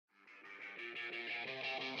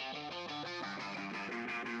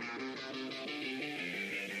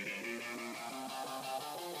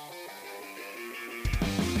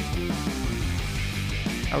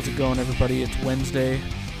How's it going, everybody? It's Wednesday.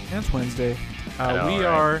 Yeah, it's Wednesday. We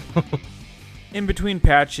are in between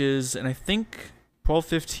patches, and I think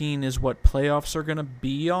 12-15 is what playoffs are going to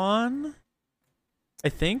be on. I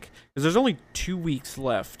think. Because there's only 2 weeks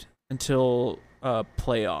left until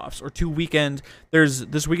playoffs. Or 2 weekends. There's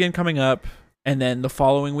this weekend coming up, and then the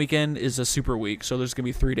following weekend is a super week. So there's going to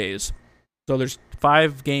be 3 days. So there's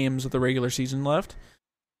 5 games of the regular season left.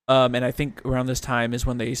 And I think around this time is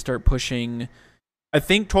when they start pushing... I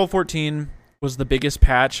think 12-14 was the biggest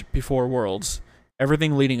patch before Worlds.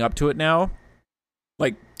 Everything leading up to it now,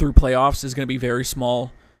 like through playoffs, is going to be very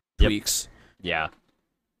small tweaks. Yeah.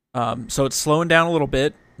 So it's slowing down a little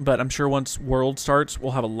bit, but I'm sure once World starts,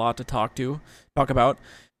 we'll have a lot to talk about.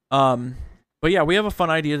 But yeah, we have a fun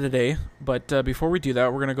idea today. But before we do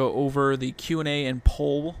that, we're going to go over the Q&A and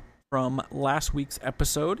poll from last week's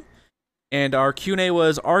episode. And our Q&A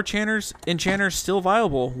was, are enchanters still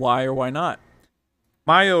viable? Why or why not?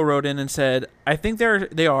 Mayo wrote in and said, I think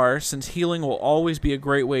they are, since healing will always be a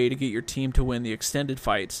great way to get your team to win the extended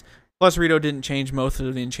fights. Plus, Rito didn't change most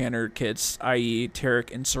of the enchanter kits, i.e.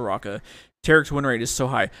 Taric and Soraka. Taric's win rate is so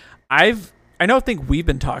high. I think we've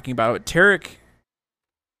been talking about it. Taric...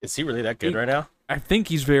 Is he really that good right now? I think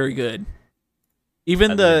he's very good.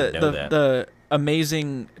 Even the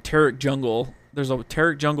amazing Taric jungle. There's a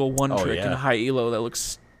Taric jungle trick in a high elo that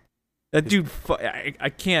looks... That dude... I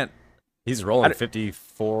can't... He's rolling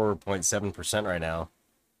 54.7% right now.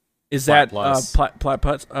 Is that plat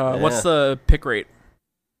putts? What's the pick rate?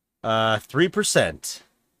 3%.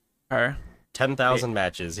 Alright. 10,000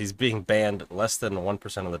 matches. He's being banned less than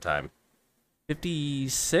 1% of the time.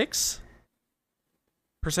 56%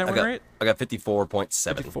 win rate? I got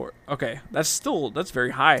 54.7. 54. Okay, that's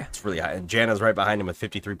very high. It's really high. And Janna's right behind him with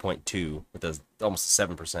 53.2 with almost a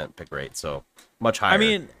 7% pick rate, so much higher.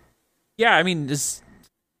 This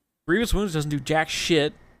Grievous Wounds doesn't do jack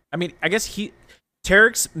shit. I mean, I guess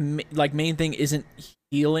Taric's main thing isn't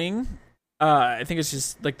healing. I think it's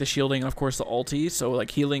just like the shielding and of course the ulti. So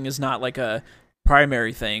like healing is not like a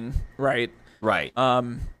primary thing, right? Right.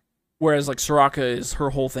 Whereas like Soraka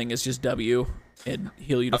her whole thing is just W and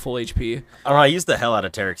heal you to full HP. I don't know. I use the hell out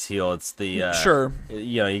of Taric's heal. It's the sure.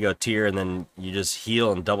 You go tier and then you just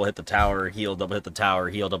heal and double hit the tower, heal, double hit the tower,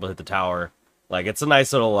 heal, double hit the tower. Like it's a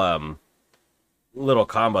nice little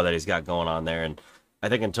combo that he's got going on there, and I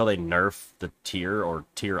think until they nerf the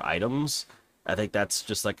tier items, I think that's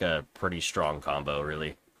just like a pretty strong combo,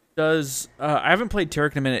 really. I haven't played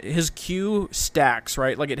Taric in a minute. His Q stacks,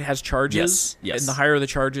 right? Like it has charges. Yes. And the higher the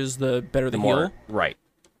charges, the better the heal. Right.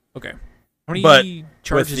 Okay. How many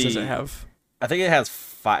charges does it have? I think it has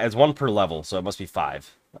 5. It's 1 per level, so it must be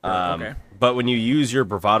 5. Okay. But when you use your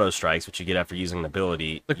bravado strikes, which you get after using an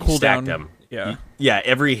ability, the you stack cooldown, them. Yeah.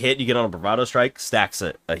 Every hit you get on a bravado strike stacks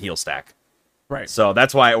a heal stack. Right. So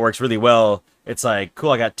that's why it works really well. It's like,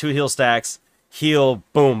 cool, I got 2 heal stacks, heal,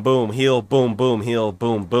 boom, boom, heal, boom, boom, heal,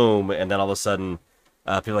 boom, boom, and then all of a sudden,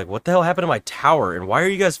 people are like, what the hell happened to my tower? And why are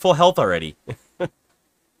you guys full health already?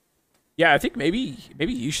 Yeah, I think maybe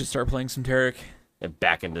you should start playing some Taric. And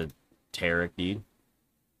back into Taric, dude.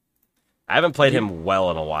 I haven't played him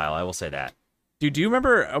well in a while, I will say that. Dude, do you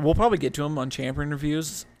remember, we'll probably get to him on champion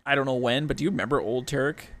reviews, I don't know when, but do you remember old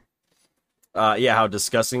Taric? Yeah, how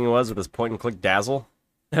disgusting it was with his point-and-click dazzle.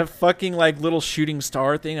 That fucking, like, little shooting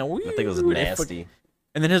star thing. I think it was nasty.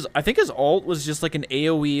 And then I think his ult was just, like, an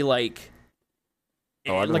AoE, like...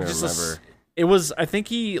 Oh, I don't remember. It was, I think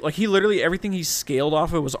he literally, everything he scaled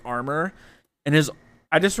off of was armor. And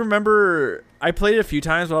I just remember, I played it a few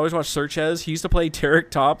times, but I always watched Searches. He used to play Taric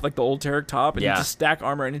top, like the old Taric top, and he'd just stack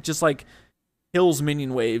armor, and it just, like, kills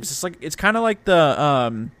minion waves. It's kind of like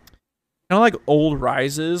the, old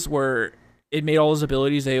Rises, where it made all his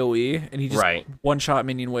abilities AoE, and he just one-shot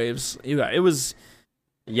minion waves. Yeah, it was...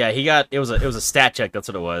 Yeah, it was a stat check, that's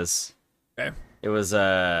what it was. Okay. It was,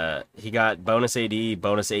 he got bonus AD,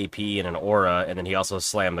 bonus AP, and an aura, and then he also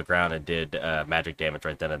slammed the ground and did magic damage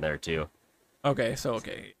right then and there, too. Okay.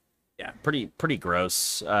 Yeah. Pretty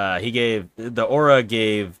gross. The aura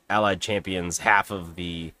gave allied champions half of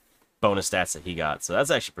the bonus stats that he got, so that's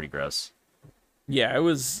actually pretty gross. Yeah, it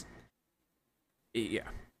was... Yeah.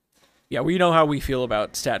 Yeah, we know how we feel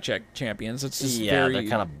about stat check champions. It's just they're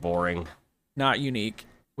kind of boring. Not unique,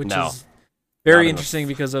 which is very interesting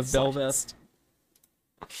because of Bel'Veth.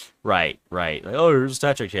 Right. Like, oh, you're a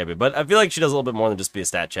stat check champion. But I feel like she does a little bit more than just be a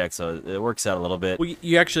stat check, so it works out a little bit. Well,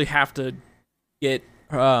 you actually have to get,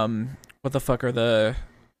 what the fuck are the...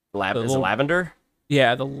 Is it Lavender?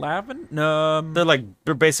 Yeah, the lavender.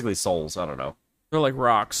 They're basically souls. I don't know. They're like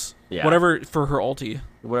rocks. Yeah. Whatever for her ulti.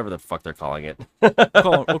 Whatever the fuck they're calling it.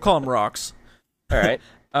 We'll call them rocks. All right.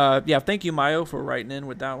 Yeah. Thank you, Mayo, for writing in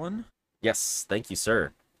with that one. Yes, thank you,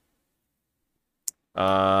 sir.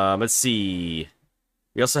 Let's see.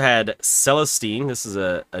 We also had Celestine. This is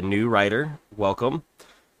a new writer. Welcome.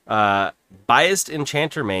 Biased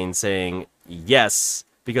Enchanter main saying yes,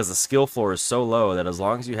 because the skill floor is so low that as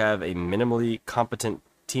long as you have a minimally competent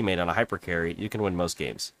teammate on a hyper carry, you can win most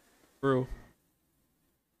games. True.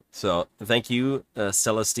 So thank you,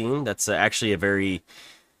 Celestine. That's actually a very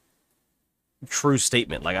true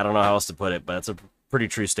statement. Like, I don't know how else to put it, but it's a pretty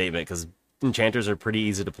true statement because enchanters are pretty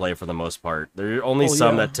easy to play for the most part. There are only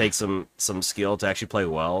some that take some skill to actually play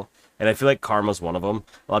well, and I feel like Karma's one of them.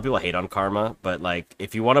 A lot of people hate on Karma, but like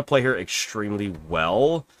if you want to play her extremely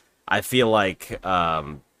well, I feel like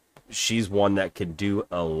she's one that could do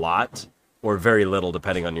a lot or very little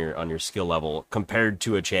depending on your skill level compared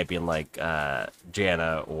to a champion like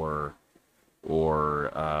Janna or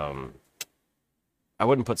I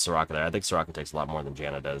wouldn't put Soraka there. I think Soraka takes a lot more than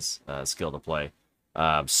Janna does skill to play.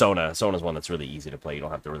 Sona's one that's really easy to play. You don't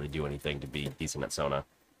have to really do anything to be decent at Sona.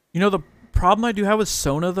 You know, the problem I do have with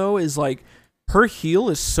Sona, though, is like her heal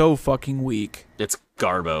is so fucking weak. It's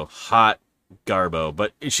Garbo. Hot Garbo.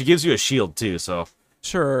 But she gives you a shield, too, so...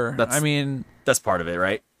 Sure. That's part of it,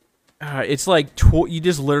 right? It's like you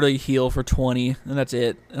just literally heal for 20, and that's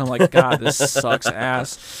it. And I'm like, God, this sucks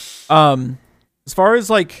ass. As far as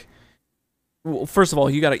like... Well, first of all,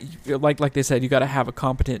 you gotta... Like they said, you gotta have a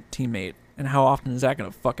competent teammate. And how often is that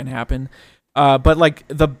gonna fucking happen? But like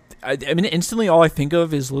instantly all I think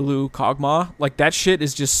of is Lulu Kog'Maw. Like that shit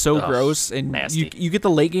is just so gross, and you get the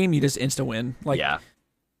late game, you just insta win. Like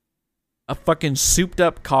a fucking souped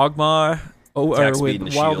up Kog'Maw or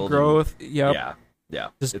with wild growth. Yep. Yeah.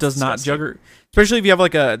 Just does not jugger. Especially if you have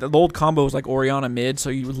like the old combos like Orianna mid, so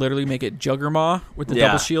you would literally make it Juggermaw with the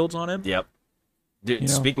double shields on him. Yep. Dude,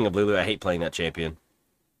 speaking of Lulu, I hate playing that champion.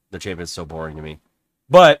 The champion is so boring to me.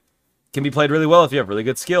 But can be played really well if you have really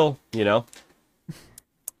good skill, you know.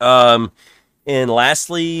 And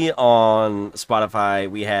lastly, on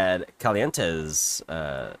Spotify, we had Calientes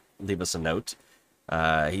leave us a note.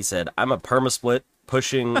 He said, "I'm a permasplit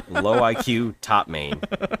pushing low IQ top main."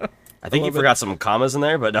 I think he forgot some commas in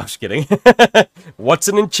there, but no, I'm just kidding. What's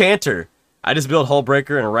an enchanter? I just build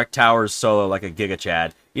Hullbreaker and wreck towers solo like a Giga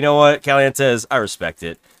Chad. You know what, Calientes? I respect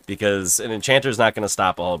it because an enchanter is not going to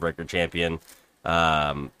stop a Hullbreaker champion.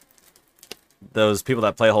 Those people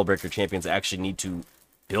that play Hullbreaker champions actually need to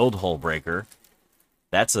build Hullbreaker.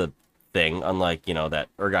 That's a thing, unlike, that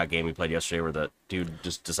Urgot game we played yesterday where the dude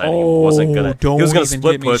just decided he was gonna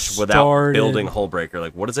split push without building Hullbreaker.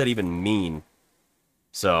 Like, what does that even mean?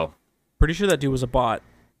 So pretty sure that dude was a bot.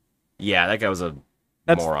 Yeah, that guy was a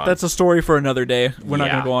moron. That's a story for another day. We're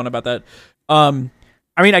not gonna go on about that.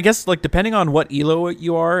 I guess like depending on what elo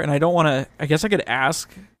you are, and I don't want to. I guess I could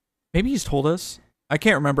ask. Maybe he's told us. I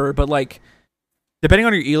can't remember, but like depending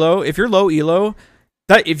on your elo, if you're low elo,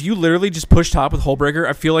 that if you literally just push top with Hullbreaker,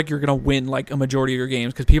 I feel like you're gonna win like a majority of your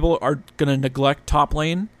games because people are gonna neglect top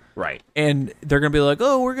lane, right? And they're gonna be like,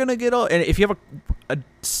 "Oh, we're gonna get all." And if you have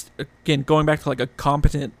again going back to like a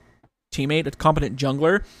competent teammate, a competent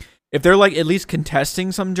jungler, if they're like at least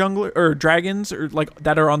contesting some jungler or dragons or like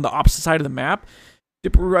that are on the opposite side of the map,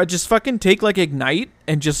 just fucking take like Ignite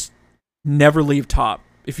and just never leave top.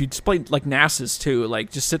 If you just play like Nasus too,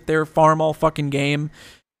 like just sit there, farm all fucking game,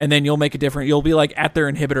 and then you'll make a difference. You'll be like at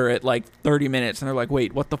their inhibitor at like 30 minutes, and they're like,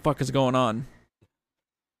 "Wait, what the fuck is going on?"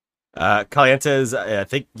 Calientes, I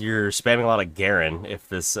think you're spamming a lot of Garen. If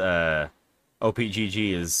this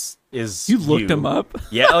OPGG is you looked him up?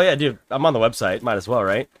 Yeah, oh yeah, dude, I'm on the website. Might as well,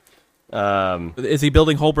 right? Is he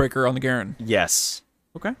building Hullbreaker on the Garen? Yes.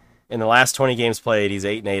 Okay. In the last 20 games played, he's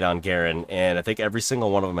 8-8 on Garen, and I think every single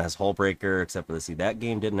one of them has Hullbreaker, except for that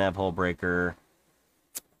game didn't have Hullbreaker.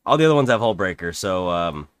 All the other ones have Hullbreaker,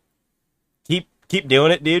 so keep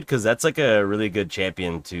doing it, dude, because that's like a really good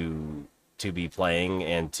champion to be playing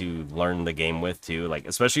and to learn the game with too. Like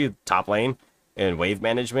especially top lane and wave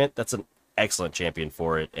management, that's an excellent champion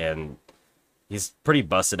for it, and he's pretty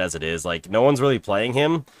busted as it is. Like no one's really playing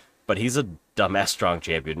him, but he's a dumbass strong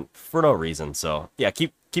champion for no reason. So yeah,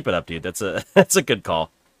 keep it up, dude. That's a good call.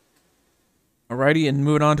 Alrighty, and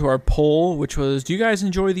moving on to our poll, which was, do you guys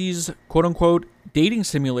enjoy these quote-unquote dating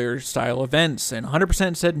simulator style events? And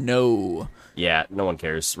 100% said no. Yeah, no one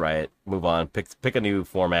cares, Riot. Move on. Pick a new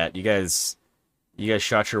format. You guys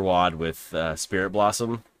shot your wad with Spirit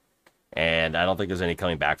Blossom, and I don't think there's any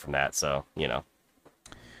coming back from that, so,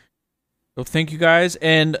 So So thank you guys.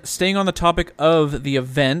 And staying on the topic of the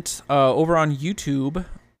event, over on YouTube,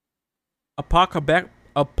 Apaka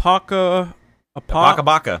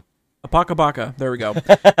Baka, there we go,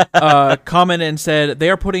 commented and said they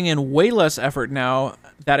are putting in way less effort now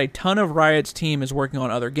that a ton of Riot's team is working on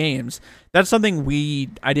other games. That's something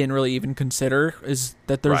I didn't really even consider, is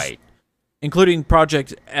that there's, including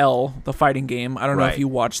Project L, the fighting game. I don't know if you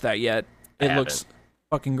watched that yet. It looks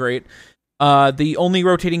fucking great. The only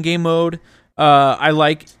rotating game mode I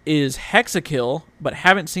like is Hexakill, but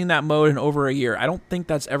haven't seen that mode in over a year. I don't think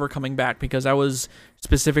that's ever coming back because I was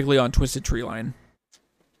specifically on Twisted Treeline.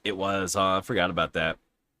 It was. I forgot about that.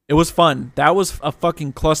 It was fun. That was a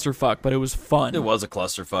fucking clusterfuck, but it was fun. It was a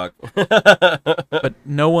clusterfuck. But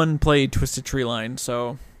no one played Twisted Treeline,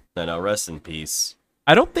 so... No, rest in peace.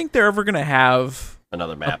 I don't think they're ever going to have...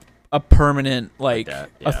 another map. A permanent, like that,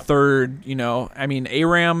 a third, I mean,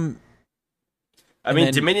 ARAM...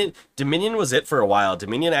 Dominion was it for a while.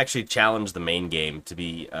 Dominion actually challenged the main game to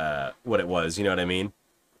be what it was, you know what I mean?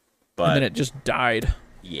 But and then it just died.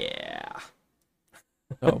 Yeah.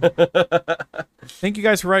 So, thank you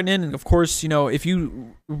guys for writing in, and of course, if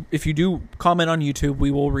you do comment on YouTube,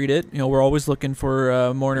 we will read it. We're always looking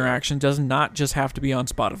for more interaction. Does not just have to be on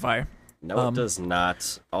Spotify. No, it does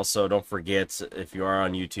not. Also, don't forget, if you are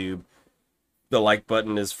on YouTube, the like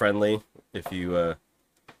button is friendly. If you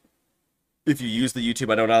use the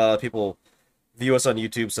YouTube, I know not a lot of people view us on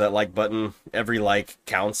YouTube, so that like button, every like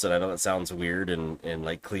counts, and I know that sounds weird and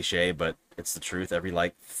like cliche, but it's the truth. Every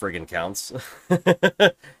like friggin' counts.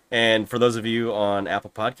 And for those of you on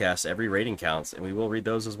Apple Podcasts, every rating counts, and we will read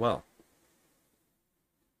those as well.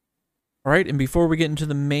 All right, and before we get into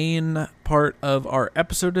the main part of our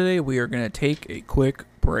episode today, we are going to take a quick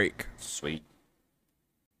break. Sweet.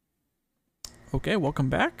 Okay,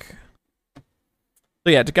 welcome back.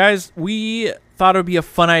 So yeah, guys, we thought it would be a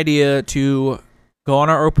fun idea to go on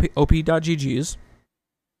our op.gg's.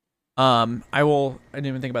 I didn't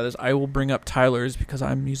even think about this. I will bring up Tyler's because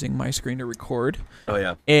I'm using my screen to record. Oh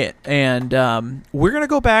yeah. And we're going to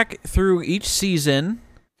go back through each season,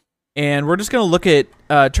 and we're just going to look at,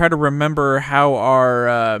 try to remember how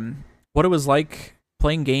our, what it was like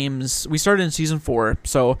playing games. We started in season 4,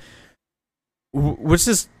 so which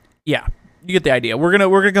is, yeah, you get the idea. We're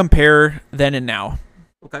gonna compare then and now.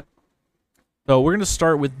 Okay. So we're gonna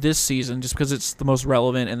start with this season just because it's the most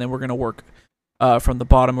relevant, and then we're gonna work from the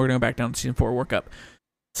bottom. We're gonna go back down to season 4, work up.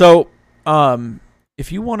 So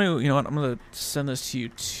if you want to, I'm gonna send this to you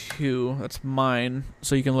too. That's mine,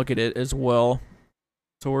 so you can look at it as well.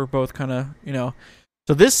 So we're both kind of,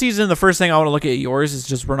 So this season, the first thing I want to look at yours is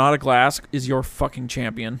just Renata Glass is your fucking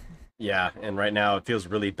champion. Yeah, and right now it feels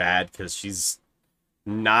really bad because she's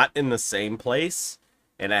not in the same place,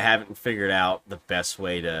 and I haven't figured out the best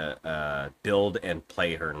way to build and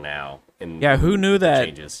play her now. Who knew that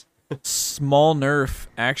changes? Small nerf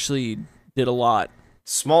actually did a lot.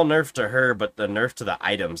 Small nerf to her, but the nerf to the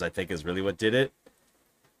items, I think, is really what did it.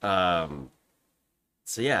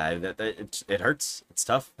 So yeah, it hurts. It's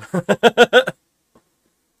tough.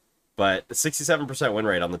 But 67% win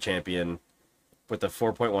rate on the champion with the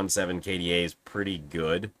 4.17 KDA is pretty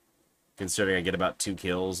good, considering I get about 2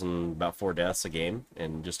 kills and about 4 deaths a game,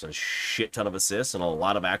 and just a shit ton of assists and a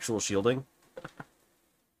lot of actual shielding.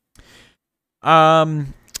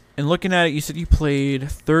 And looking at it, you said you played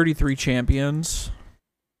 33 champions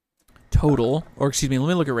total, or excuse me, let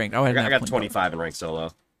me look at ranked. I got 25 in ranked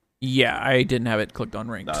solo. Yeah, I didn't have it clicked on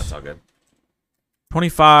ranked. No, it's all good.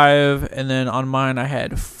 25, and then on mine I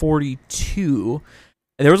had 42.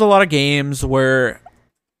 And there was a lot of games where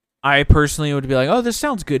I personally would be like, oh, this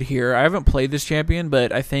sounds good here. I haven't played this champion,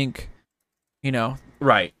 but I think,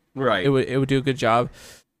 Right. It would do a good job.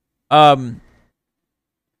 Gangplank,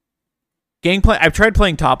 I've tried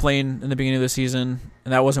playing top lane in the beginning of the season,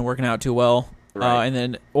 and that wasn't working out too well. Right. And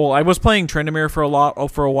then, I was playing Tryndamere for a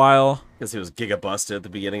while. Because he was giga busted at the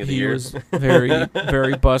beginning of the year. He was very,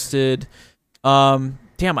 very busted.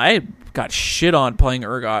 Damn, I got shit on playing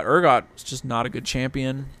Urgot. Urgot's just not a good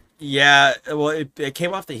champion. Yeah, well, it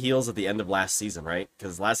came off the heels at the end of last season, right?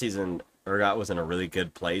 Because last season, Urgot was in a really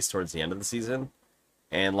good place towards the end of the season.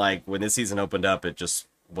 And, when this season opened up, it just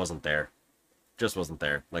wasn't there. Just wasn't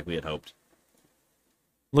there, like we had hoped.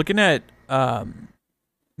 Looking at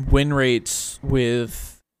win rates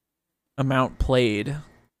with amount played.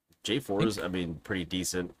 J4's, pretty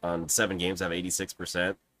decent. On 7 games, I have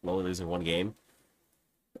 86%. Only losing 1 game.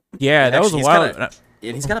 Yeah, that was a while ago.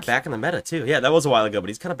 And he's kind of back in the meta, too. Yeah, that was a while ago, but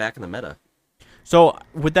he's kind of back in the meta. So,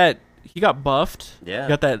 with that, he got buffed. Yeah. He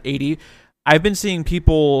got that 80. I've been seeing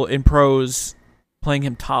people in pros playing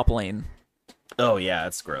him top lane. Oh, yeah,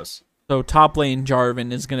 it's gross. So top lane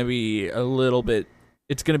Jarvan is going to be a little bit.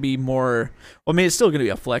 It's going to be more. Well, I mean, it's still going to be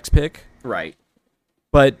a flex pick, Right.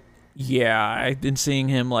 but yeah, I've been seeing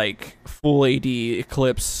him like full AD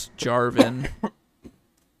eclipse Jarvan.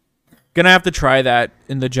 Gonna have to try that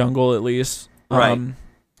in the jungle at least. Right.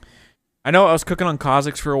 I know I was cooking on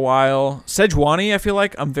Kha'Zix for a while. Sejuani, I feel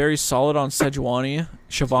like I'm very solid on Sejuani.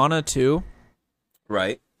 Shyvana too.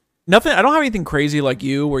 Right. Nothing. I don't have anything crazy like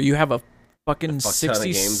you, where you have a fucking 60 ton of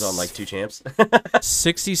games on like 2 champs.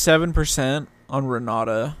 67% on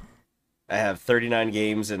Renata. I have 39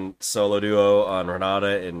 games in solo duo on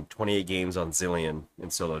Renata and 28 games on Zillion in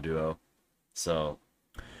solo duo. So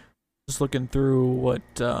Just looking through what.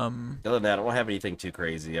 other than that, I don't have anything too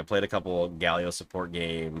crazy. I played a couple Galio support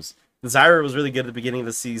games. The Zyra was really good at the beginning of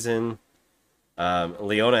the season.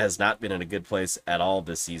 Leona has not been in a good place at all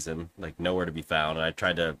this season, like nowhere to be found. And I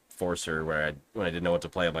tried to force her when I didn't know what to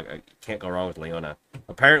play. I'm like, I can't go wrong with Leona.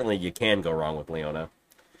 Apparently, you can go wrong with Leona.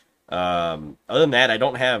 Other than that, I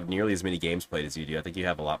don't have nearly as many games played as you do. I think you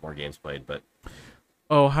have a lot more games played, but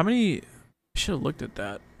Oh, how many? I should have looked at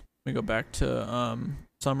that. Let me go back to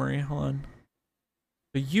summary. Hold on.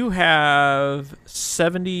 So you have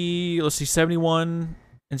 70. Let's see, 71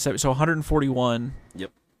 and 70, so 141.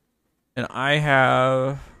 Yep. And I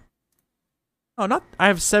have. Oh, not. I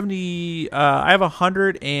have 70. I have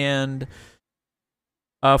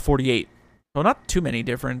 148. So not too many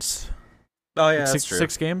difference. oh yeah, Like that's true.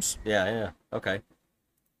 6 games. Yeah. Okay.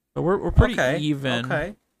 So we're pretty Okay, even.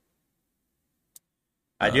 Okay.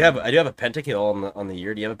 I do have a pentakill on the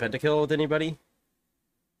year. Do you have a pentakill with anybody?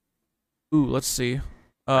 Ooh, let's see.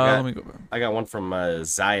 Let me go back. I got one from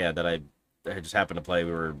Zaya that I just happened to play.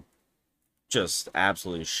 We were just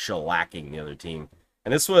absolutely shellacking the other team,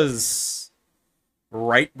 and this was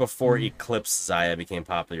right before Eclipse Zaya became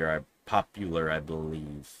popular. I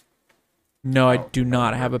believe. No, I Oh, do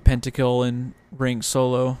not have a pentakill in rank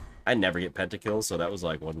solo. I never get pentakills, so that was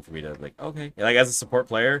like one for me to like. Okay, like as a support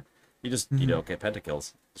player, you don't get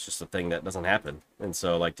pentakills. It's just a thing that doesn't happen. And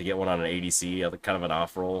so like to get one on an ADC, kind of an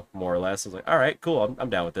off roll more or less, I was like, all right, cool, I'm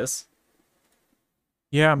down with this.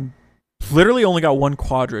 Yeah, I'm literally only got one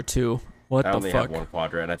quadra too. What I the only fuck? have one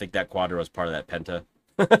quadra, and I think that quadra was part of that penta.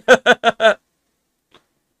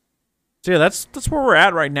 So yeah, that's where we're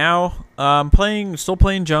at right now. Still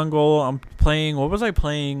playing jungle. I'm playing. What was I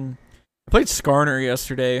playing? I played Skarner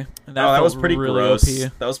yesterday, and that, that was felt pretty really gross.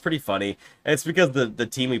 OP. That was pretty funny. And it's because the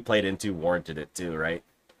team we played into warranted it too, right?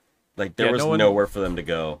 Like there Yeah, was no one- nowhere for them to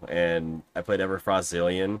go, and I played Everfrost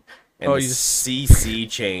Zillion, and Oh, the you just- CC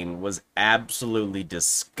chain was absolutely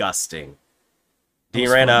disgusting. He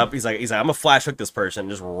was ran funny. up. He's like, I'm gonna flash hook this person.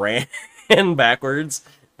 Just ran backwards.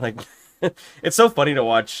 Like it's so funny to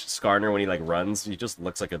watch Skarner when he like runs. He just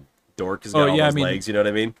looks like a dork. He's got all those legs. You know what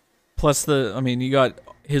I mean? Plus you got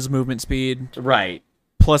his movement speed, Right.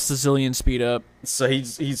 plus the Zillion speed up. So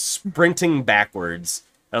he's sprinting backwards.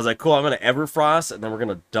 I was like, cool, I'm gonna Everfrost, and then we're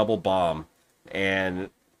gonna double bomb. And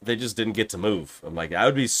they just didn't get to move. I'm like, I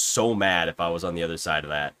would be so mad if I was on the other side of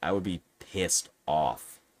that. I would be pissed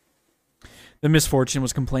off. The Misfortune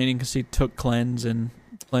was complaining because he took cleanse, and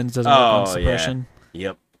cleanse doesn't work on suppression.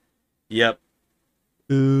 Yep.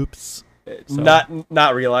 Oops. So-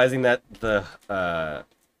 Not realizing that the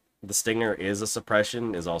Stinger is a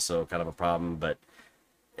suppression is also kind of a problem, but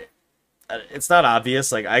it's not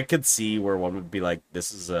obvious. Like I could see where one would be like,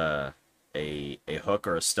 this is a hook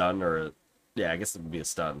or a stun I guess it would be a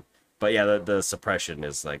stun. But yeah, the suppression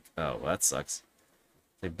is like, oh, well, that sucks.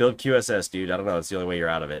 Like build QSS, dude. I don't know. It's the only way you're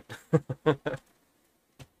out of it.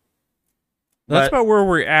 That's about where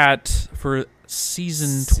we're at for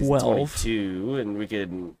season 12. 22, and we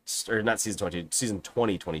could, or not season 22, season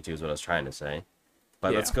 2022 is what I was trying to say.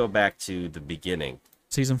 But Yeah. let's go back to the beginning.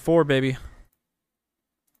 Season 4, baby.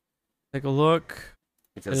 Take a look.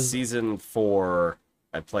 Because season 4,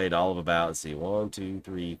 I played all of about, let's see, 1, 2,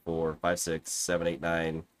 3, 4, 5, 6, 7, 8,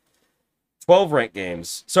 9, 12 ranked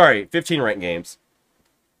games. Sorry, 15 ranked games.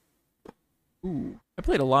 Ooh, I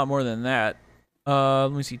played a lot more than that.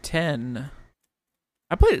 Let me see, 10.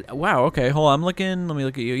 I played. Wow. Okay, hold on. Let me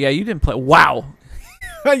look at you. Yeah, you didn't play. Wow.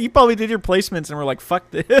 You probably did your placements and were like,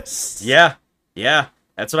 "Fuck this." Yeah.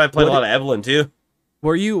 That's what I played a lot of Evelyn too. What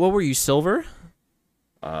were you? Silver?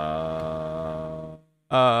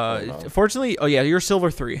 Fortunately, oh yeah, you're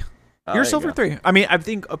silver 3. You're silver 3. I mean, I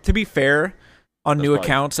think to be fair, on new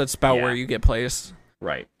accounts, that's about where you get placed.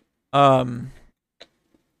 Right. I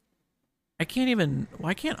can't even.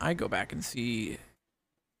 Why can't I go back and see?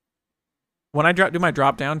 When I do my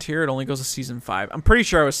drop down tier, it only goes to season 5. I'm pretty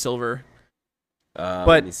sure I was silver. But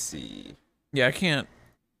let me see. Yeah, I can't.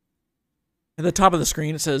 At the top of the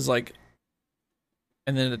screen, it says like,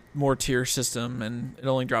 and then a more tier system, and it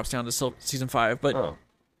only drops down to season 5. But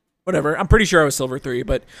whatever. I'm pretty sure I was silver 3.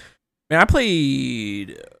 But man, I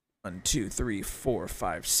played 1, 2, 3, 4,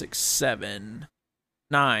 5, 6, 7,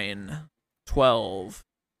 9, 12,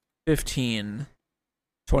 15,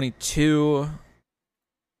 22,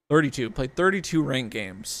 32. Played 32 ranked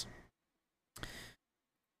games.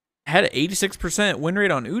 Had an 86% win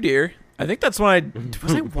rate on Udyr. I think that's when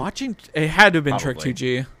was I watching? It had to have been Trick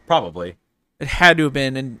 2G. Probably. It had to have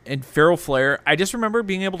been. And Feral Flare. I just remember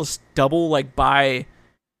being able to double, like, buy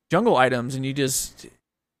jungle items, and you just,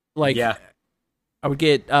 like, yeah. I would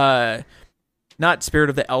get, not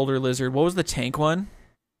Spirit of the Elder Lizard. What was the tank one?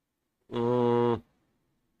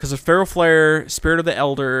 Because of Feral Flare, Spirit of the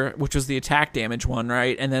Elder, which was the attack damage one,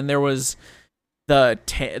 right? And then there was the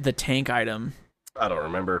tank item. I don't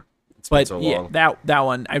remember. It's been so long. Yeah, that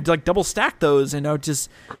one. I'd like double stack those, and I would just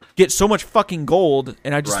get so much fucking gold,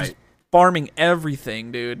 and I just was farming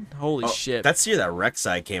everything, dude. Holy shit! That's the year that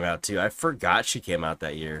Rek'Sai came out too. I forgot she came out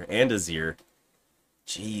that year, and Azir.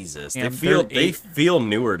 Jesus, yeah, they feel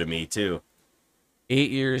newer to me too. 8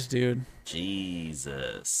 years, dude.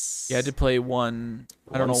 Jesus. Yeah, I did play one.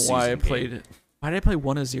 I don't know why I played it. Why did I play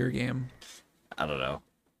one Azir game? I don't know.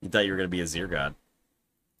 You thought you were gonna be a Azir god.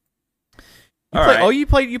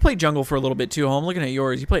 You played jungle for a little bit too. I'm looking at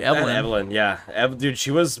yours. You played Evelynn. Evelynn, yeah. Dude, she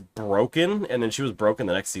was broken, and then she was broken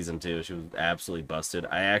the next season too. She was absolutely busted.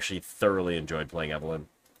 I actually thoroughly enjoyed playing Evelynn.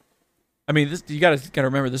 I mean, you gotta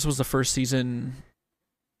remember, this was the first season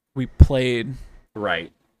we played.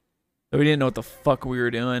 Right. So we didn't know what the fuck we were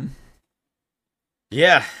doing.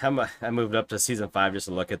 Yeah, I moved up to season 5 just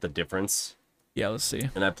to look at the difference. Yeah, let's see.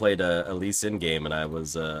 And I played a Lee Sin game, and I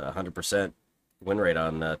was 100% win rate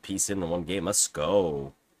on P Sin in one game. Let's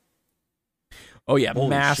go. Oh yeah, holy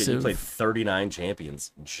massive. Shit, you played 39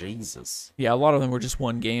 champions. Jesus. Yeah, a lot of them were just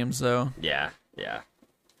one games though. Yeah.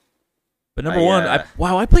 But number one,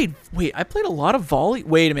 I played a lot of volley.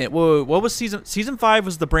 Wait a minute. Whoa, what was season 5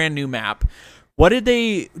 was the brand new map. What did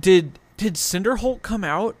Cinderholt come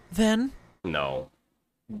out then? No.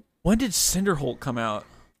 When did Cinderholt come out?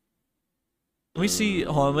 Let me see.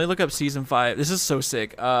 Hold on, let me look up season 5. This is so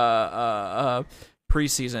sick. Preseason.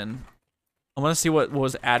 I want to see what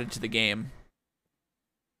was added to the game.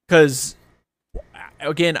 Because,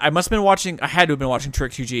 again, I had to have been watching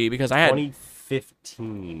Trick 2G because I had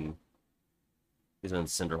 2015 is when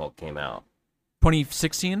Cinderholt came out.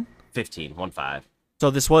 2016? 15, 1-5.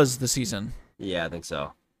 So this was the season. Yeah, I think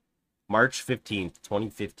so. March 15th,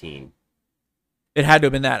 2015. It had to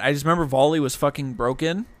have been that. I just remember Volley was fucking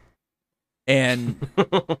broken. And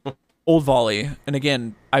old Volley. And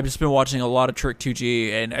again, I've just been watching a lot of Trick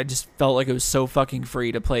 2G, and I just felt like it was so fucking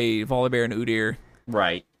free to play Volibear and Udyr.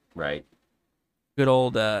 Right. Good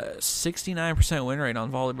old 69% win rate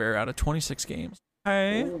on Volibear out of 26 games.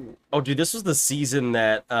 Hey. Oh, dude, this was the season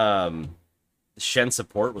that Shen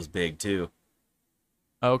support was big, too.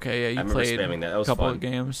 Okay, yeah, you played spamming that. That was a couple fun. of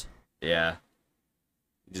games. Yeah.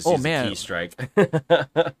 Just oh use man, the key strike.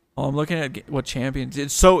 Oh, I'm looking at what champions.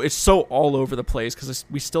 It's so all over the place because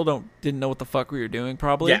we still didn't know what the fuck we were doing.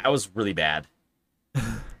 Probably. Yeah, I was really bad.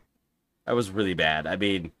 I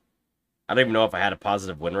mean, I don't even know if I had a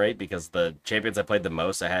positive win rate because the champions I played the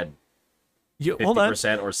most, I had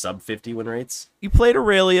 50% or sub 50 win rates. You played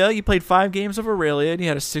Aurelia. You played 5 games of Aurelia, and you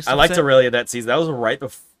had a 60%. I liked Aurelia that season. That was right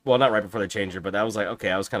before. Well, not right before they changed her, but that was like, okay,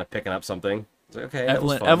 I was kind of picking up something. Like, okay,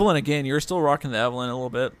 Evelynn again. You're still rocking the Evelynn a little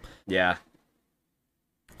bit. Yeah.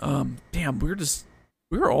 Damn, we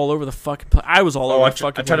were all over the fucking place. I was all over the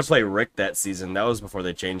fucking place. I tried to play Rick that season. That was before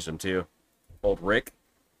they changed him too. Old Rick.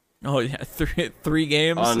 Oh yeah, three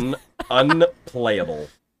games. Unplayable.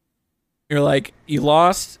 You're like, you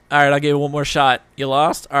lost? All right, I'll give you one more shot. You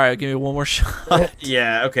lost? All right, I'll give you one more shot.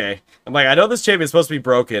 Yeah, okay. I'm like, I know this champion's supposed to be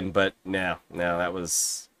broken, but no, that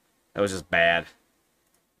was just bad.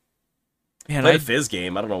 Man, I played a Fizz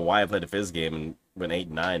game. I don't know why I played a Fizz game and went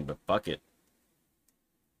 8-9, but fuck it.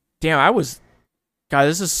 Damn, God,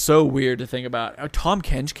 this is so weird to think about. Tom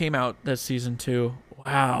Kench came out that season too.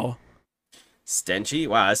 Wow. Stenchy?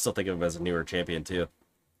 Wow, I still think of him as a newer champion too.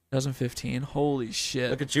 2015. Holy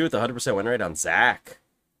shit. Look at you with the 100% win rate on Zac.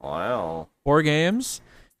 Wow. 4 games.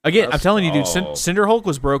 Again, I'm telling you, dude, Cinderhulk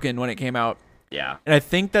was broken when it came out. Yeah. And I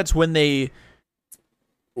think that's when they...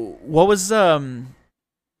 What was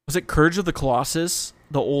it Courage of the Colossus?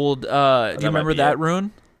 The old... do you remember that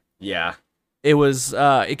rune? Yeah. It was...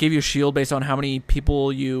 it gave you a shield based on how many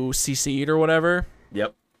people you CC'd or whatever.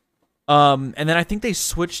 Yep. And then I think they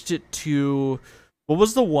switched it to... What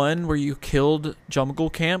was the one where you killed jungle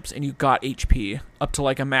camps and you got HP up to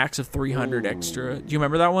like a max of 300 extra? Do you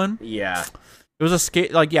remember that one? Yeah. It was a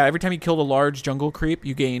skate like every time you killed a large jungle creep,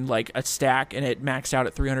 you gained like a stack, and it maxed out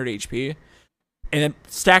at 300 HP. And then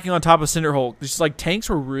stacking on top of Cinderhulk, just like tanks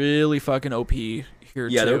were really fucking OP here too.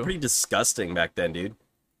 Yeah, they were pretty disgusting back then, dude.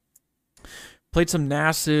 Played some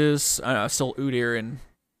Nasus, still Udyr, and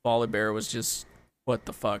Volibear was just what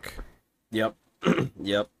the fuck. Yep,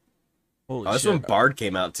 yep. Holy That's shit. when Bard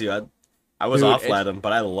came out too. I was off him,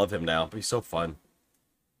 but I love him now. He's so fun.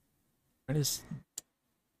 What is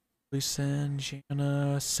Lucian,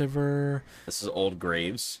 Janna, Sivir? This is old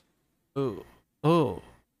Graves. Oh.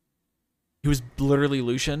 He was literally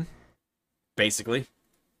Lucian. Basically.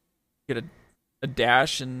 Get a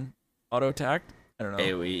dash and auto attack. I don't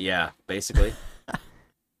know. Yeah, basically.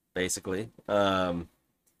 Basically. All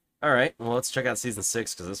right. Well, let's check out season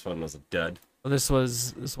 6 because this one was a dud. Well, this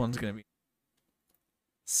one's gonna be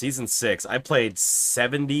season 6. I played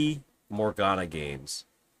 70 Morgana games.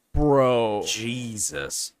 Bro.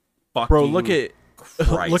 Jesus. Fucking Bro, look at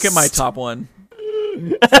Christ. look at my top one.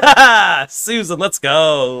 Susan, let's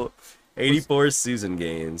go. 84 Susan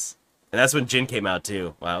games. And that's when Jin came out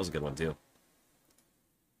too. Wow, that was a good one too.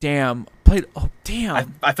 Damn.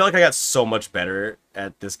 Damn. I feel like I got so much better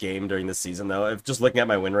at this game during this season though. If just looking at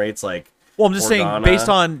my win rates, like well, I'm just Morgana, saying based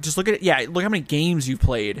on just look at it. Yeah, look how many games you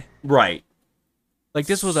played. Right. Like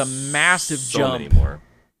this was a massive so jump. Many more.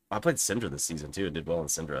 I played Syndra this season too. Did well in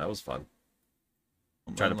Syndra. That was fun.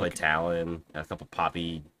 Tried to play Talon. Had a couple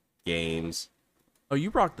Poppy games. Oh, you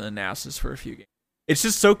rocked the Nasus for a few games. It's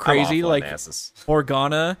just so crazy. Like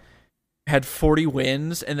Morgana had 40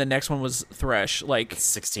 wins, and the next one was Thresh. Like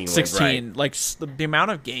 16 wins, 16. Right. Like the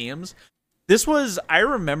amount of games. This was. I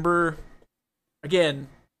remember. Again,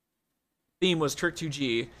 theme was Trick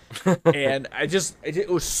 2G, and it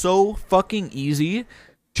was so fucking easy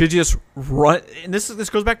to just run. And this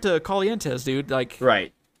goes back to Calientes, dude. Like,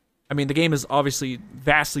 right. I mean, the game is obviously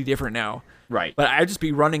vastly different now. Right. But I'd just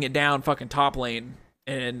be running it down fucking top lane,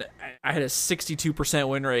 and I had a 62%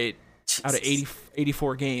 win rate out of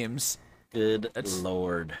 84 games. Good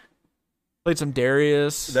lord. Played some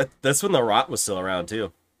Darius. That's when the Rot was still around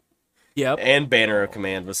too. Yep. And Banner of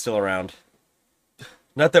Command was still around.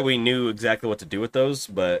 Not that we knew exactly what to do with those,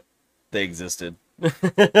 but they existed.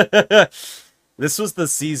 This was the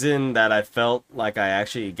season that I felt like I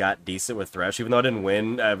actually got decent with Thresh. Even though I didn't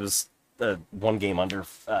win, I was one game under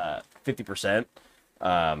 50%.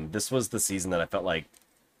 This was the season that I felt like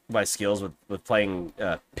my skills with playing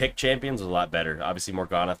pick champions was a lot better. Obviously,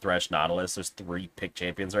 Morgana, Thresh, Nautilus. There's 3 pick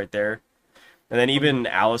champions right there. And then even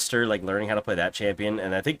Alistar, like learning how to play that champion.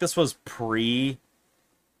 And I think this was pre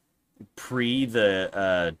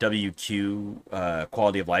the WQ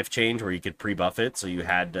quality of life change where you could pre-buff it, so you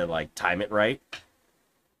had to like time it right.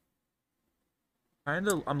 I'm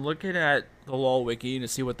looking at the LoL wiki to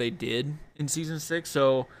see what they did in season 6.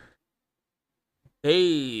 So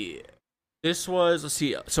this was, let's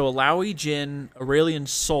see, so Alawi, Jhin, Aurelion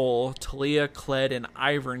Sol, Talia, Kled, and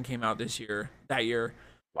Ivern came out that year.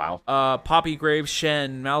 Wow. Poppy, Graves,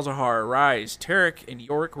 Shen, Malzahar, Ryze, Taric, and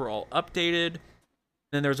Yorick were all updated.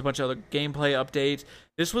 Then there was a bunch of other gameplay updates.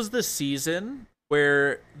 This was the season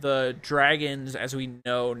where the dragons, as we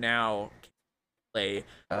know now, can play.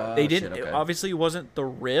 They didn't. Shit, okay. It obviously wasn't the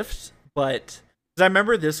Rift, but because I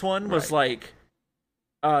remember this one was like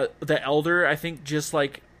the Elder. I think just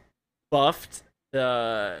like buffed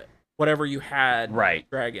the whatever you had. Right.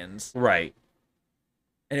 Dragons. Right.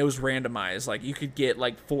 And it was randomized. Like you could get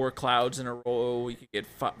like 4 clouds in a row. You could get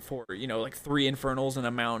 4, like 3 infernals in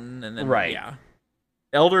a mountain, and then right. Yeah.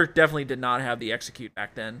 Elder definitely did not have the execute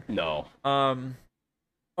back then. No.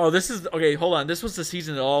 Oh, this is okay. Hold on. This was the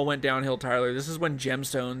season it all went downhill, Tyler. This is when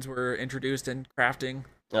gemstones were introduced in crafting.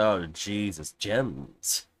 Oh Jesus,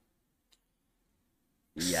 gems!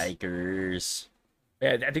 Yikers!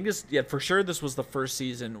 Yeah, I think this. Yeah, for sure. This was the first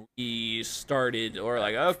season we started, or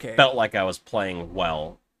like okay, Felt like I was playing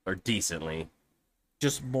well or decently.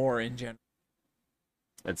 just more in general.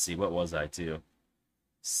 Let's see, what was I too?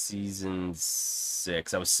 Season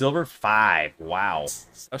 6. I was silver 5. Wow.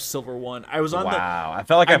 A silver 1. I was on the. Wow. I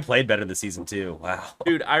felt like I played better this season too. Wow.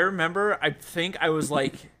 Dude, I remember. I think I was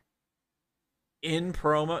like in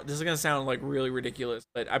promo. This is gonna sound like really ridiculous,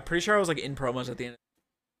 but I'm pretty sure I was like in promos at the end.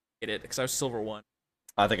 Get it? Because I was silver 1.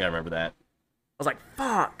 I think I remember that. I was like,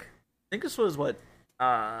 fuck. I think this was what.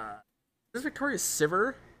 This Victoria's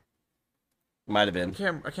Sivir. Might have been. I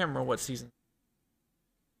can't remember what season.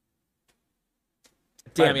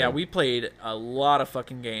 Damn, yeah, we played a lot of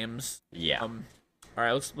fucking games. Yeah. All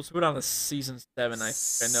right, let's move on to season 7. I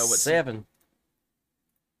know what 7.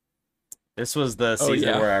 This was the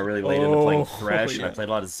season where I really laid into playing Thresh, and I played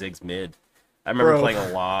a lot of Ziggs mid. I remember playing a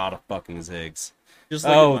lot of fucking Ziggs. Just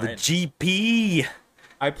like Oh, the mine. GP.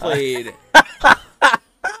 I played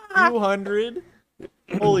 200.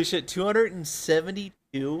 Holy shit,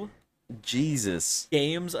 272 Jesus.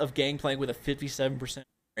 games of Gangplank with a 57%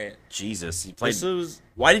 rate. Jesus. You played. This was,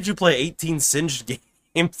 Why did you play 18 singed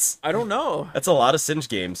games? I don't know. That's a lot of singed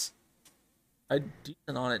games. I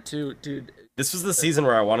decent on it too, dude. This was the season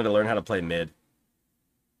where I wanted to learn how to play mid.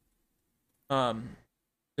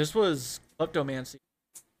 This was Kleptomancy.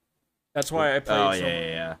 That's why I played. Oh, so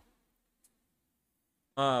yeah.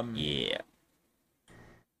 Yeah.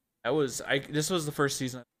 This was the first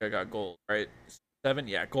season I got gold, right? 7,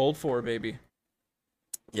 yeah, gold 4, baby.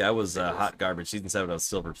 Yeah, I was hot garbage. Season 7, I was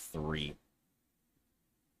silver 3.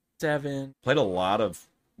 7. Played a lot of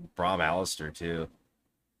Braum Alistair, too.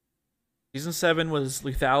 Season 7 was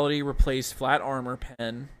lethality replaced flat armor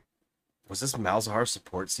pen. Was this Malzahar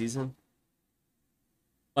support season?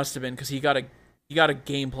 Must have been because he got a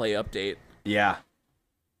gameplay update. Yeah.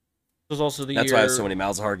 It was also the That's year why I have so many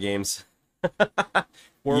Malzahar games. The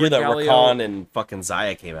Warwick year that Galio, Rakan and fucking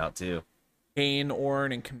Zaya came out, too. Kane,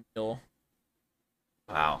 Ornn, and Camille.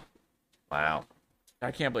 Wow.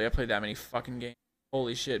 I can't believe I played that many fucking games.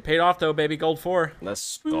 Holy shit. Paid off though, baby. Gold 4.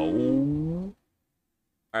 Let's go.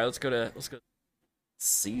 Alright, let's go.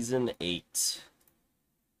 Season 8.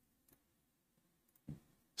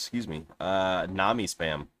 Excuse me. Nami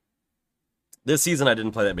spam. This season I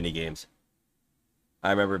didn't play that many games. I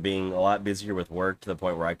remember being a lot busier with work to the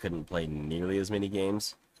point where I couldn't play nearly as many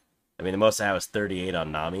games. I mean, the most I had was 38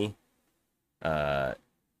 on Nami.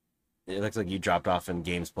 It looks like you dropped off in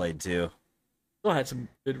games played too. Still had some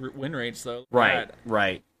good win rates though. Right.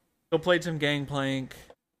 Still played some Gangplank.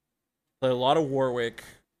 Played a lot of Warwick.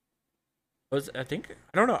 I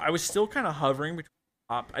don't know. I was still kind of hovering between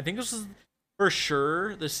top. I think this was for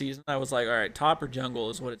sure this season. I was like, all right, top or jungle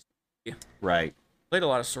is what it's. Right. Played a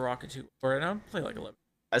lot of Soraka too. Or I played like 11.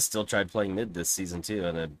 I still tried playing mid this season too,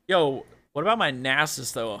 and Yo, what about my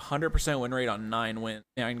Nasus though? 100% win rate on 9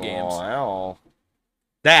 games. Wow.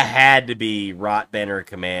 That had to be Rot Banner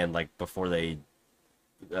Command, like before they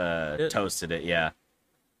toasted it. Yeah,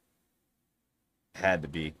 had to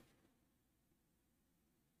be.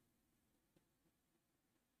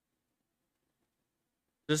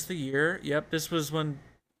 This the year? Yep, this was when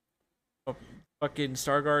fucking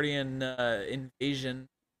Star Guardian Invasion.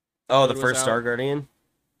 Oh, the first Star Guardian?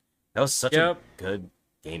 That was such Yep. a good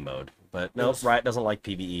game mode. But no, Riot doesn't like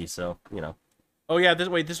PvE, so, you know. Oh yeah,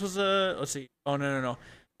 this was let's see. Oh no.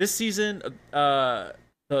 This season the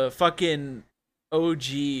fucking OG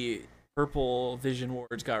Purple Vision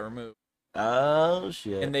wards got removed. Oh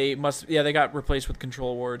shit. And they got replaced with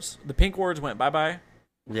control wards. The pink wards went bye-bye.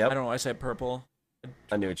 Yep. I don't know, I said purple.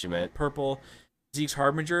 I knew what you meant. Purple. Zeke's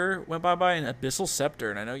Harbinger went bye-bye, and Abyssal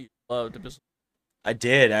Scepter, and I know you loved Abyssal. I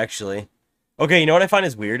did, actually. Okay, you know what I find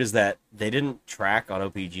is weird is that they didn't track on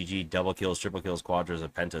OPGG double kills, triple kills, quadras,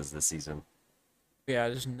 and pentas this season. Yeah,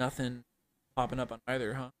 there's nothing popping up on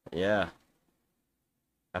either, huh? Yeah.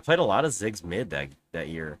 I played a lot of Ziggs mid that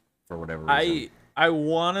year for whatever reason. I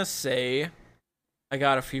want to say I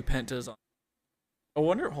got a few pentas on. I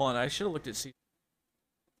wonder, hold on, I should have looked at season.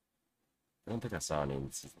 I don't think I saw any.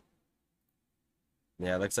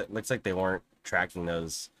 Yeah, looks like they weren't tracking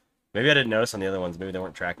those. Maybe I didn't notice on the other ones. Maybe they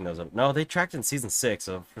weren't tracking those. No, they tracked in season 6.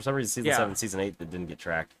 So for some reason, season 7, season 8, they didn't get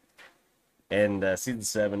tracked. And season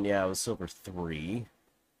 7, yeah, it was silver 3.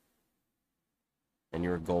 And you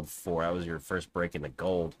were gold 4. That was your first break into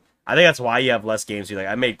gold. I think that's why you have less games. You're like,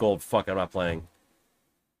 I made gold. Fuck, I'm not playing.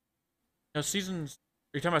 No, are you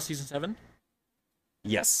talking about season 7?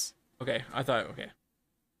 Yes. Okay, I thought, okay.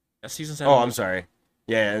 Yeah, season 7. Oh, I'm sorry.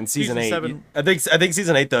 Yeah, and season 8. 7. I think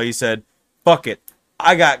season 8, though, you said, fuck it.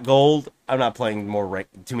 I got gold. I'm not playing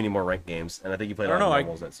too many more ranked games. And I think you played a lot of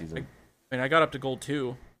normals that season. I got up to gold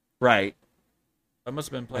 2. Right. I must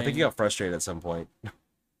have been playing. I think you got frustrated at some point.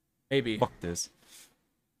 Maybe. Fuck this.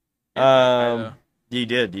 Yeah, you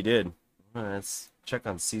did. Let's check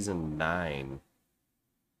on season 9.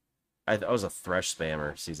 I was a Thresh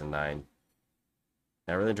spammer season 9.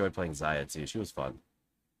 I really enjoyed playing Zaya too. She was fun.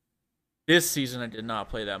 This season I did not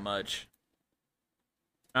play that much.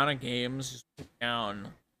 Amount of games just went down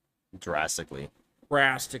Drastically.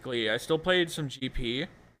 I still played some GP.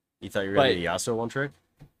 You thought you were gonna get Yasuo one trick?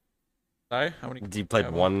 How many? You played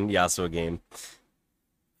one Yasuo game.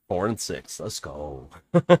 4 and 6. Let's go.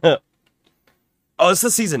 Oh, it's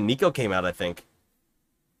the season Nico came out, I think.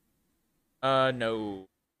 No.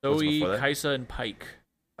 Zoe, Kaisa, and Pike.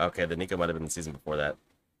 Okay, the Nico might have been the season before that.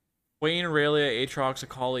 Wayne, Aurelia, Aatrox,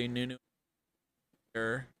 Akali, Nunu.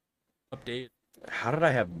 Update. How did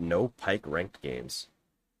I have no Pike ranked games?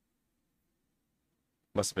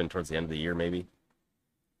 Must have been towards the end of the year, maybe.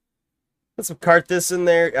 Put some Karthus in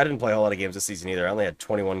there. I didn't play a whole lot of games this season either. I only had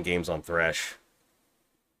 21 games on Thresh.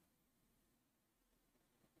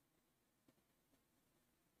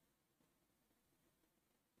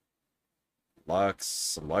 Lux,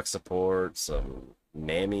 some Lux support, some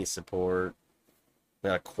Nami support.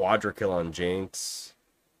 Got a Quadra kill on Jinx.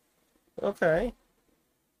 Okay.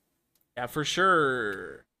 Yeah, for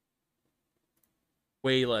sure.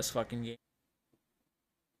 Way less fucking game.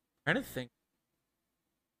 I'm trying to think.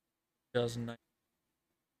 2009.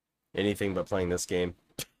 Anything but playing this game.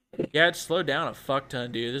 Yeah, it slowed down a fuck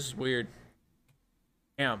ton, dude. This is weird.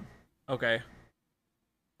 Damn. Okay.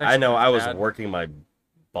 I know I was working my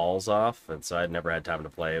balls off, and so I'd never had time to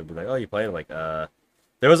play. I'd be like, "Oh, you playing?" Like, there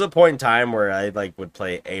was a point in time where I like would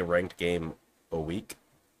play a ranked game a week.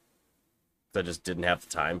 I just didn't have the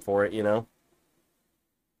time for it, you know.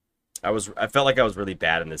 I felt like I was really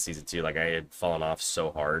bad in this season too. Like I had fallen off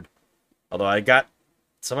so hard. Although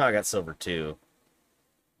somehow I got silver too.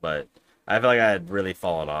 But I feel like I had really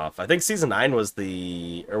fallen off. I think season 9 was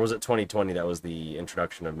or was it 2020 that was the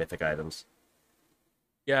introduction of mythic items?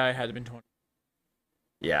 Yeah, I had been 20.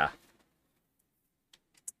 Yeah.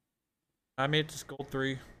 I made it to gold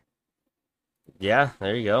 3. Yeah,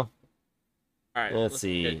 there you go. All right, let's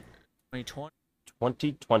see. 2020.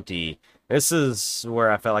 2020. This is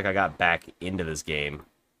where I felt like I got back into this game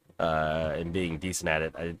and being decent at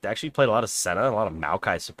it. I actually played a lot of Senna, a lot of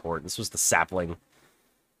Maokai support. This was the sapling.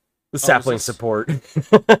 Support.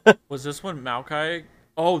 Was this one Maokai?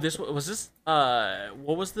 Oh, was this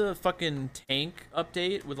what was the fucking tank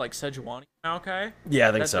update with like Sejuani Maokai? Yeah,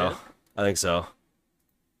 I think so. I think so.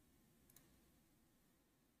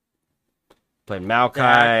 Played Maokai.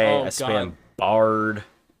 I spammed Bard.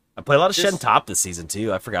 I played a lot of Shen Top this season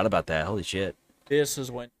too. I forgot about that. Holy shit. This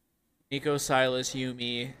is when Nico, Silas,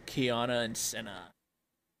 Yuumi, Kiana, and Senna.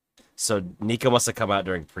 So Nico must have come out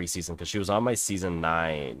during preseason because she was on my season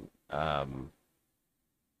 9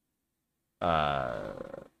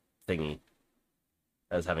 thingy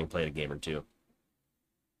as having played a game or two.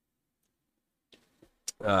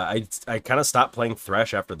 I kind of stopped playing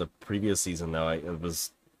Thresh after the previous season though. I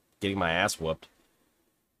was getting my ass whooped.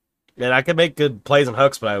 And I could make good plays and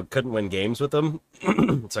hooks, but I couldn't win games with them.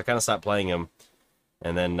 So I kind of stopped playing him.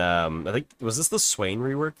 And then I think was this the Swain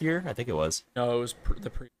rework year? I think it was. No, it was the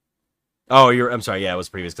pre. Oh, I'm sorry. Yeah, it was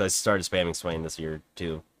previous because I started spamming Swain this year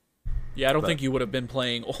too. Yeah, I don't think you would have been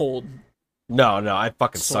playing old. No, I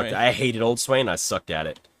fucking Swain. sucked. I hated old Swain. I sucked at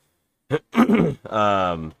it.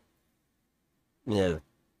 Yeah.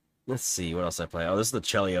 Let's see what else I play. Oh, this is the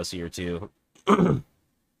Chelios year too.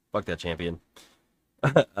 Fuck that champion.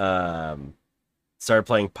 Started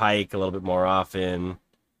playing Pyke a little bit more often. A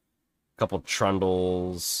couple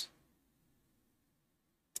Trundles.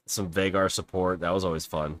 Some Veigar support. That was always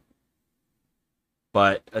fun.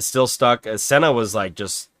 But I still stuck. Senna was like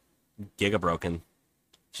just giga broken.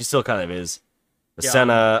 She still kind of is. Yeah.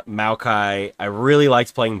 Senna, Maokai. I really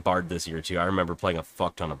liked playing Bard this year too. I remember playing a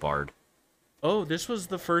fuck ton of Bard. Oh, this was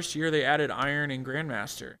the first year they added Iron and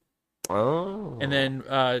Grandmaster. Oh. And then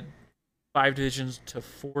 5 divisions to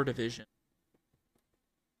 4 divisions.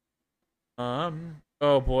 Oh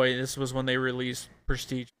boy, this was when they released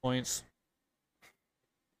prestige points.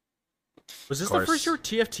 Was this the first year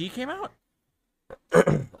TFT came out?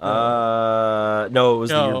 No, it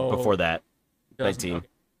was the year before that. 19.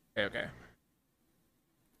 Okay.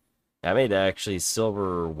 I made actually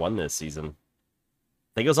silver 1 this season. I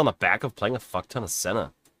think it was on the back of playing a fuck ton of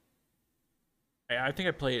Senna. I think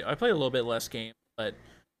I played a little bit less game, but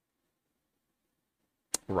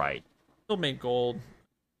right. Still made gold.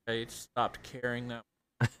 I stopped caring that.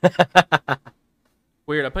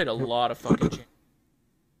 Weird. I played a lot of fucking champions.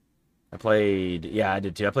 I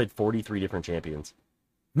did too. I played 43 different champions.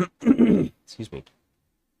 Excuse me.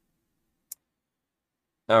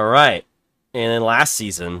 All right. And then last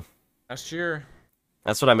year,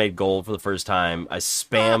 that's when I made gold for the first time. I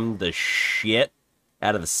spammed the shit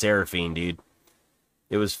out of the Seraphine, dude.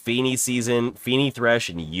 It was Feeny season. Feeny, Thresh,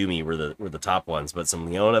 and Yuumi were the top ones, but some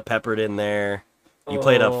Leona peppered in there. You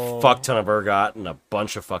played a fuck ton of Urgot and a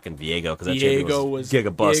bunch of fucking Viego because that champion was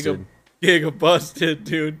giga busted. Giga busted,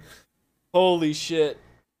 dude. Holy shit.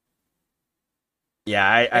 Yeah,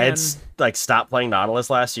 I had like stopped playing Nautilus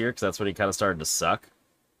last year because that's when he kind of started to suck.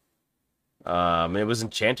 It was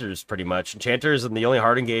Enchanters pretty much. Enchanters, and the only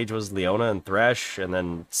hard engage was Leona and Thresh, and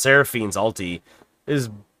then Seraphine's ulti is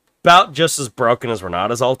about just as broken as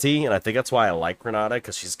Renata's ulti, and I think that's why I like Renata,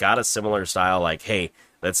 because she's got a similar style, like, hey,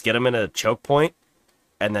 let's get him in a choke point,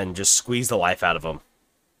 and then just squeeze the life out of him.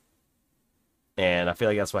 And I feel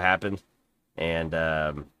like that's what happened. And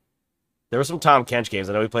there were some Tahm Kench games.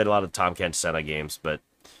 I know we played a lot of Tahm Kench Senna games, but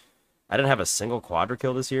I didn't have a single quadra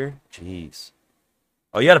kill this year. Jeez.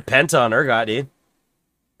 Oh, you had a penta on Urgot, dude.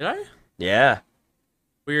 Did I? Yeah.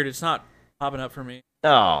 Weird. It's not popping up for me.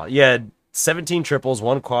 Oh, you had 17 triples,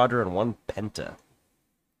 1 quadra, and 1 penta.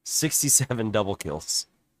 67 double kills.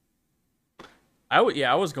 I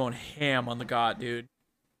was going ham on the GOT, dude.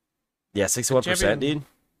 Yeah, 61%, dude.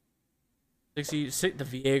 60, the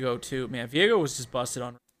Viego too, man. Viego was just busted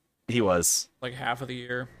on He was. like half of the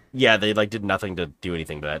year. Yeah, they like did nothing to do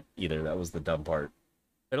anything to that either. That was the dumb part.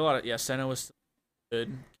 Did a lot of Senna was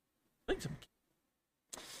good. I think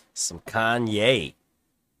Some Kanye.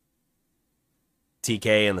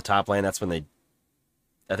 TK in the top lane. That's when they.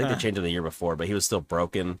 I think they changed him the year before, but he was still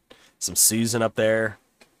broken. Some Susan up there.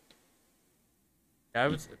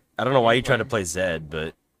 yeah, I don't know why you tried to play Zed,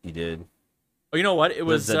 but you did. Oh, you know what? It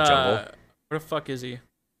was Zed jungle. What the fuck is he?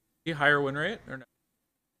 He higher win rate or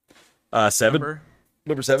no? 7.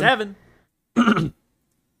 Number 7. 7.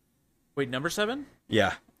 Wait, number 7?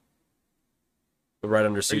 Yeah. Right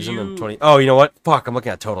under Susan and 20. Oh, you know what? Fuck, I'm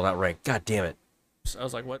looking at total, not ranked. God damn it. I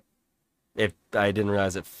was like, what? If I didn't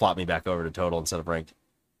realize it flopped me back over to total instead of ranked.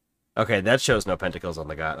 Okay, that shows no pentacles on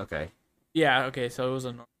the GOT. Okay. Yeah, okay, so it was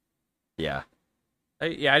a. Yeah. I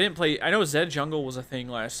didn't play. I know Zed Jungle was a thing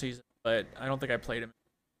last season, but I don't think I played him.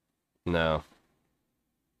 No.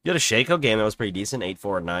 You had a Shaco game that was pretty decent,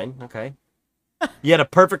 8-4-9. Okay. You had a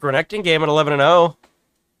perfect Renekton game at 11-0.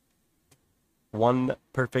 One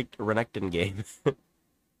perfect Renekton game.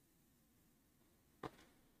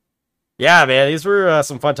 Yeah, man, these were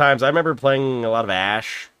some fun times. I remember playing a lot of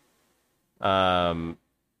Ashe.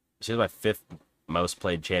 She was my 5th most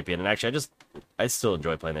played champion, and actually, I still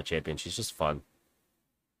enjoy playing that champion. She's just fun.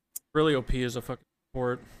 Really OP as a fucking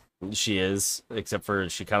support. She is, except for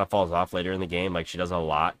she kind of falls off later in the game. Like, she does a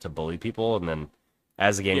lot to bully people, and then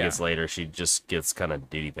as the game gets later, she just gets kind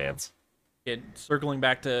of duty pants. Circling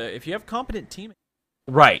back to, if you have competent teammates,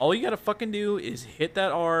 right? All you gotta fucking do is hit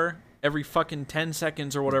that R every fucking 10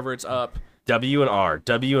 seconds or whatever it's up. W and R,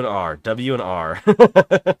 W and R, W and R.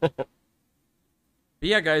 But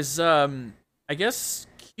yeah, guys, I guess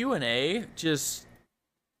Q&A, just...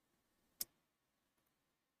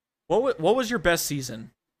 What was your best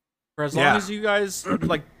season? For as long as you guys,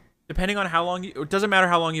 like, depending on how long it doesn't matter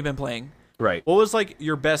how long you've been playing. Right. What was, like,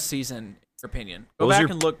 your best season, in your opinion? Go back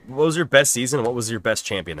and look. What was your best season, and what was your best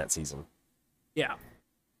champion that season? Yeah.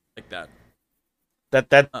 Like that.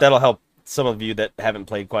 That'll help some of you that haven't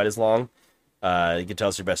played quite as long. You can tell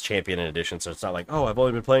us your best champion in addition, so it's not like, oh, I've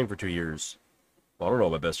only been playing for 2 years. Well, I don't know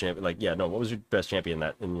my best champion. Like, yeah, no, what was your best champion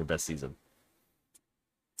in your best season?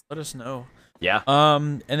 Let us know. Yeah.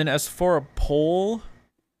 And then as for a poll,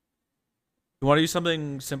 you want to do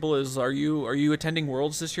something simple? Are you attending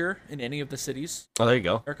Worlds this year in any of the cities? Oh, there you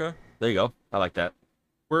go. Erica? There you go. I like that.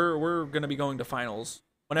 We're gonna be going to finals.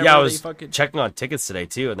 Whenever I was checking on tickets today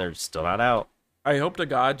too, and they're still not out. I hope to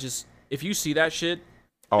God, just if you see that shit,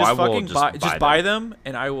 I will buy them,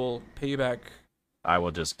 and I will pay you back. I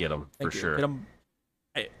will just get them for sure. Get them.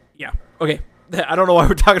 Yeah. Okay. I don't know why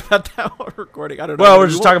we're talking about that while recording. I don't know. Well, we're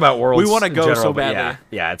just talking about Worlds. We want to go general, so badly.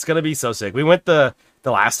 Yeah, it's gonna be so sick. We went the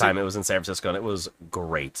last time it was in San Francisco, and it was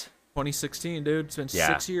great. 2016, dude. It's been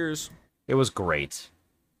 6 years. It was great.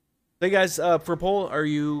 Hey guys, for a poll, are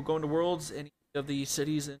you going to Worlds? Any of the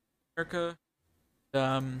cities in America?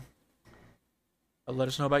 Let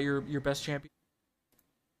us know about your best champion.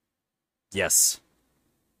 Yes.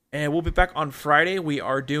 And we'll be back on Friday. We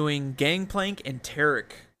are doing Gangplank and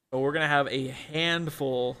Taric. So we're going to have a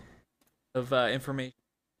handful of information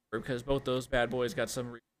because both those bad boys got some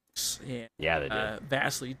remakes. And, yeah, they did.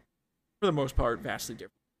 Vastly, for the most part, vastly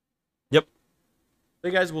different. Yep.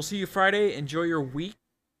 Hey guys, we'll see you Friday. Enjoy your week,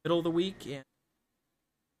 middle of the week. And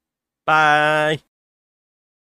bye.